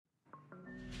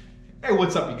Hey,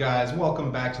 what's up you guys?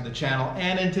 Welcome back to the channel,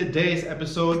 and in today's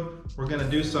episode we're gonna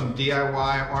do some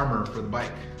DIY armor for the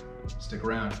bike. Stick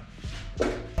around.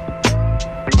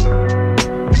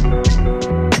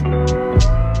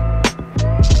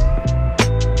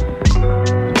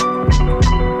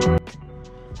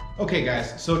 Okay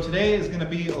guys, so today is gonna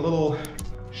be a little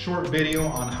short video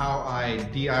on how I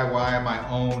DIY my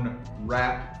own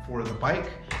wrap for the bike.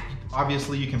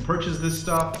 Obviously, you can purchase this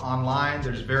stuff online.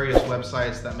 There's various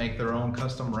websites that make their own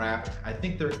custom wrap. I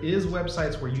think there is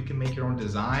websites where you can make your own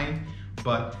design,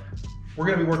 but we're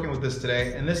gonna be working with this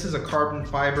today. And this is a carbon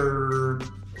fiber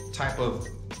type of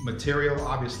material.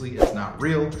 Obviously, it's not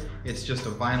real. It's just a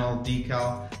vinyl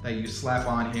decal that you slap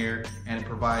on here and it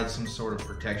provides some sort of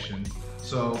protection.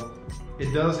 So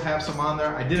it does have some on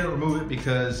there. I didn't remove it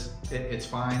because it's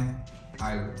fine.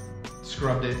 I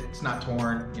scrubbed it, it's not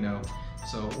torn, you know.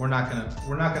 So we're not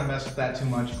gonna mess with that too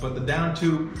much. But the down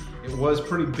tube, it was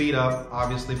pretty beat up,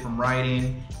 obviously from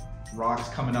riding, rocks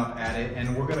coming up at it,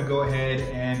 and we're gonna go ahead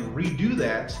and redo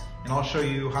that, and I'll show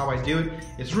you how I do it.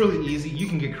 It's really easy. You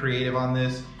can get creative on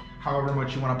this, however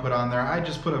much you want to put on there. I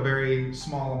just put a very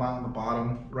small amount on the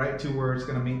bottom, right to where it's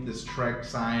gonna meet this Trek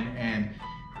sign, and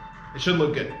it should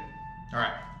look good. All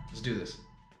right, let's do this.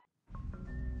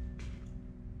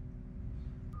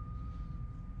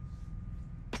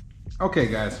 Okay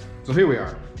guys, so here we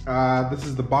are. This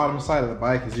is the bottom side of the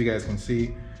bike, as you guys can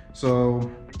see. So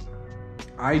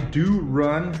I do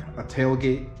run a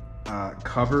tailgate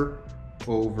cover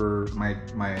over my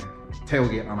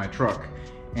tailgate on my truck.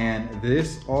 And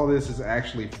all this is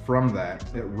actually from that.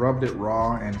 It rubbed it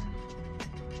raw, and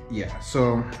yeah.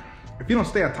 So if you don't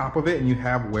stay on top of it and you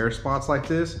have wear spots like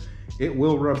this, it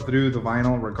will rub through the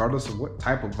vinyl regardless of what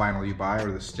type of vinyl you buy,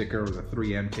 or the sticker or the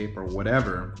 3M tape or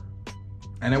whatever.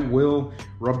 And it will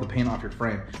rub the paint off your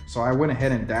frame. So I went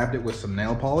ahead and dabbed it with some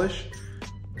nail polish.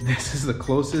 This is the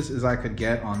closest as I could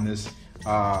get on this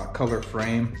color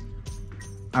frame.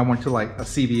 I went to like a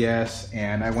CVS,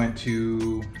 and I went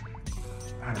to,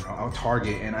 I don't know, a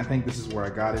Target, and I think this is where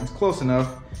I got it. It's close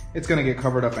enough. It's gonna get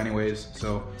covered up anyways,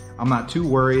 so I'm not too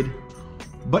worried.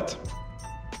 But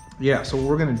yeah, so what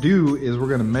we're gonna do is we're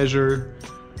gonna measure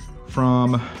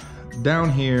from down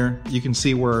here. You can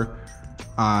see where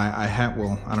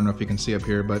well, I don't know if you can see up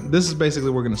here, but this is basically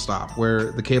where we're gonna stop,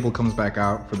 where the cable comes back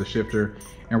out for the shifter,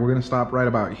 and we're gonna stop right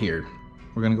about here.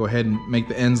 We're gonna go ahead and make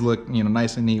the ends look, you know,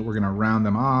 nice and neat. We're gonna round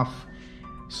them off.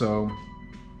 So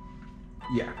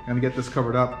yeah, gonna get this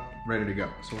covered up, ready to go.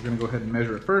 So we're gonna go ahead and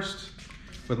measure it first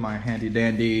with my handy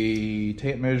dandy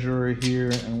tape measure here,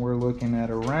 and we're looking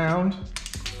at around,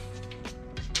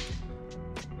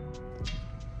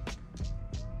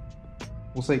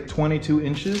 we'll say 22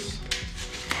 inches.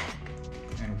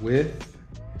 Width,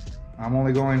 I'm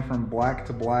only going from black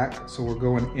to black, so we're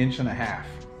going 1.5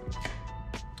 inches.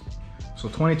 So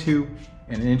 22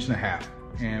 and 1.5 inches,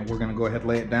 and we're gonna go ahead and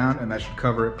lay it down, and that should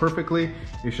cover it perfectly.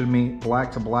 It should meet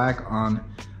black to black on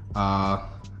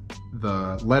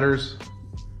the letters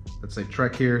that say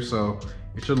Trek here, so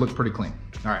it should look pretty clean.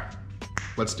 All right,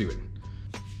 let's do it.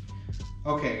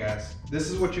 Okay guys, this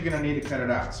is what you're gonna need to cut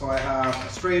it out. So I have a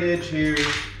straight edge here,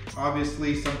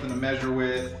 obviously something to measure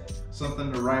with,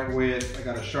 something to write with. I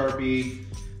got a Sharpie,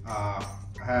 I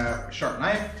have a sharp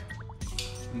knife,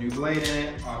 a new blade in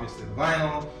it, obviously the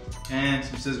vinyl, and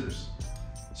some scissors.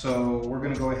 So we're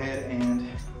gonna go ahead and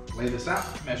lay this out,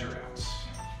 measure out.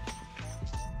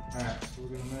 All right, so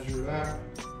we're gonna measure it out,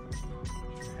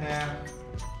 half.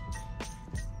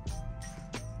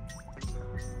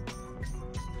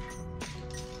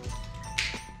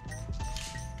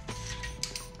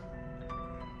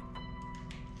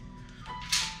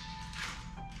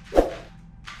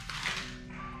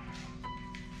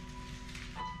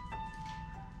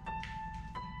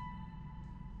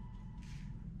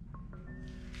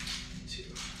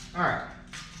 All right,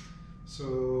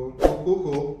 so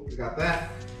cool, we got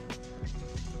that.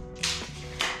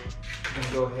 We're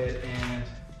gonna go ahead and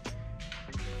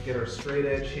get our straight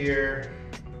edge here.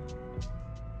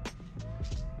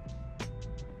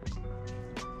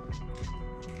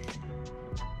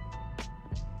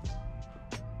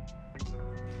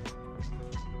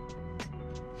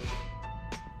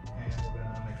 And we're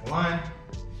gonna make a line.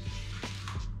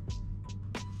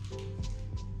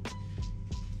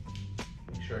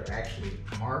 It actually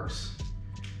marks,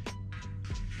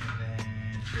 and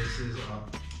then this is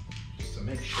just to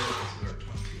make sure this is our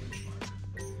 22-inch mark.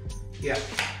 Yeah,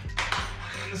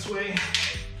 and this way.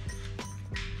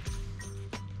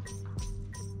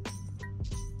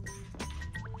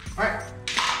 All right,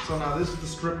 so now this is the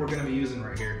strip we're gonna be using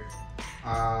right here.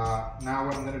 Now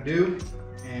what I'm gonna do,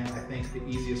 and I think the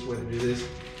easiest way to do this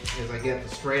is I get the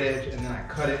straight edge and then I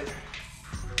cut it.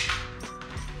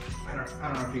 I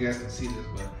don't know if you guys can see this,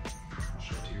 but I'll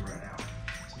show it to you right now.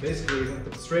 So basically, you're gonna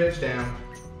put the straight edge down,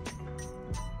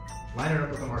 line it up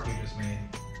with the mark you just made.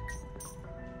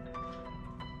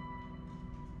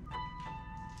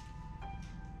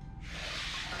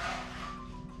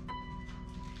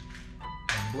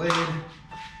 And blade,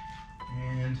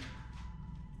 and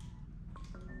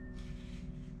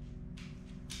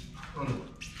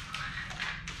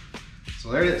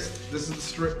so there it is. This is the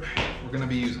strip we're gonna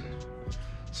be using.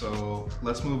 So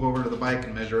let's move over to the bike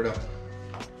and measure it up.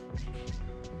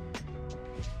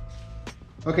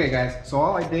 Okay guys, so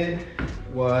all I did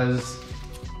was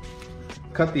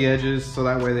cut the edges so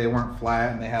that way they weren't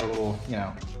flat and they had a little, you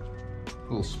know,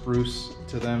 little spruce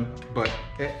to them. But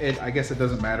I guess it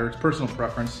doesn't matter, it's personal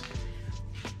preference.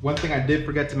 One thing I did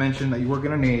forget to mention that you were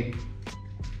gonna need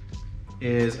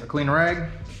is a clean rag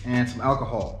and some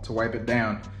alcohol to wipe it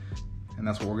down. And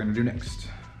that's what we're gonna do next.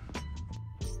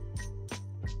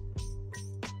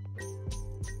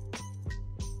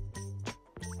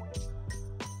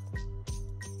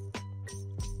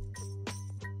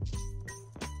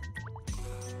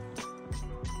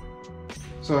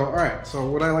 So, all right, so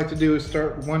what I like to do is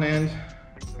start with one end,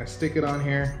 I stick it on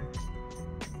here,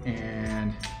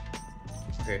 and,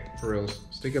 okay, for reals,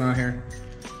 stick it on here,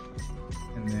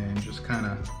 and then just kind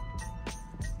of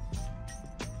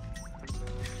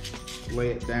lay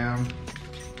it down.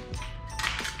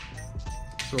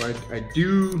 So I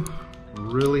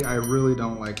really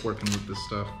don't like working with this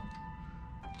stuff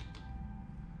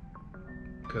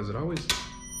because it always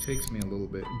takes me a little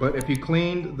bit. But if you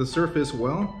cleaned the surface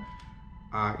well,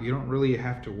 you don't really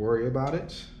have to worry about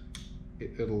it.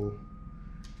 It'll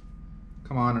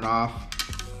come on and off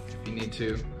if you need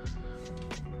to.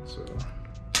 So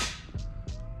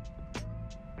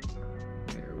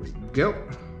there we go.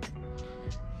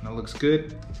 That looks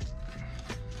good.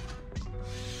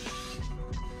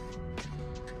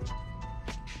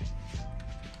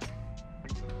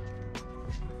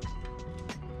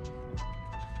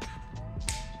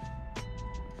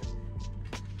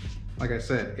 Like I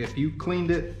said, if you cleaned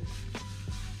it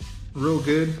real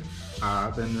good,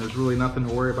 then there's really nothing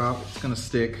to worry about. It's gonna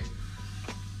stick.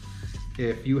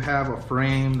 If you have a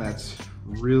frame that's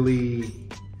really,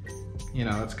 you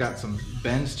know, it's got some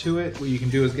bends to it, what you can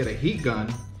do is get a heat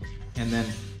gun and then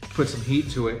put some heat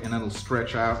to it and it'll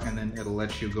stretch out and then it'll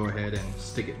let you go ahead and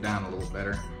stick it down a little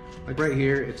better. Like right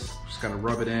here, it's just gotta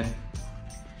rub it in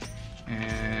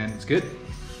and it's good.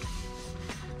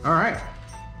 All right.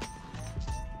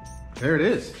 There it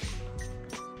is.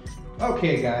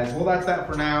 Okay guys, well that's that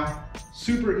for now.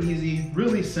 Super easy,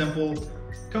 really simple.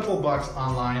 Couple bucks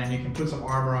online and you can put some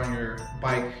armor on your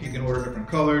bike. You can order different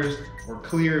colors or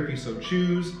clear if you so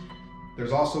choose.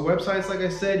 There's also websites, like I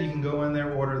said, you can go in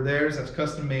there, order theirs. That's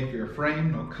custom made for your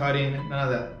frame, no cutting, none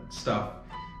of that stuff.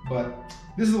 But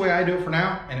this is the way I do it for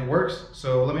now and it works.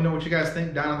 So let me know what you guys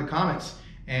think down in the comments.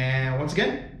 And once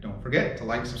again, don't forget to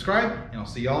like, subscribe, and I'll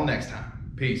see y'all next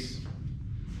time. Peace.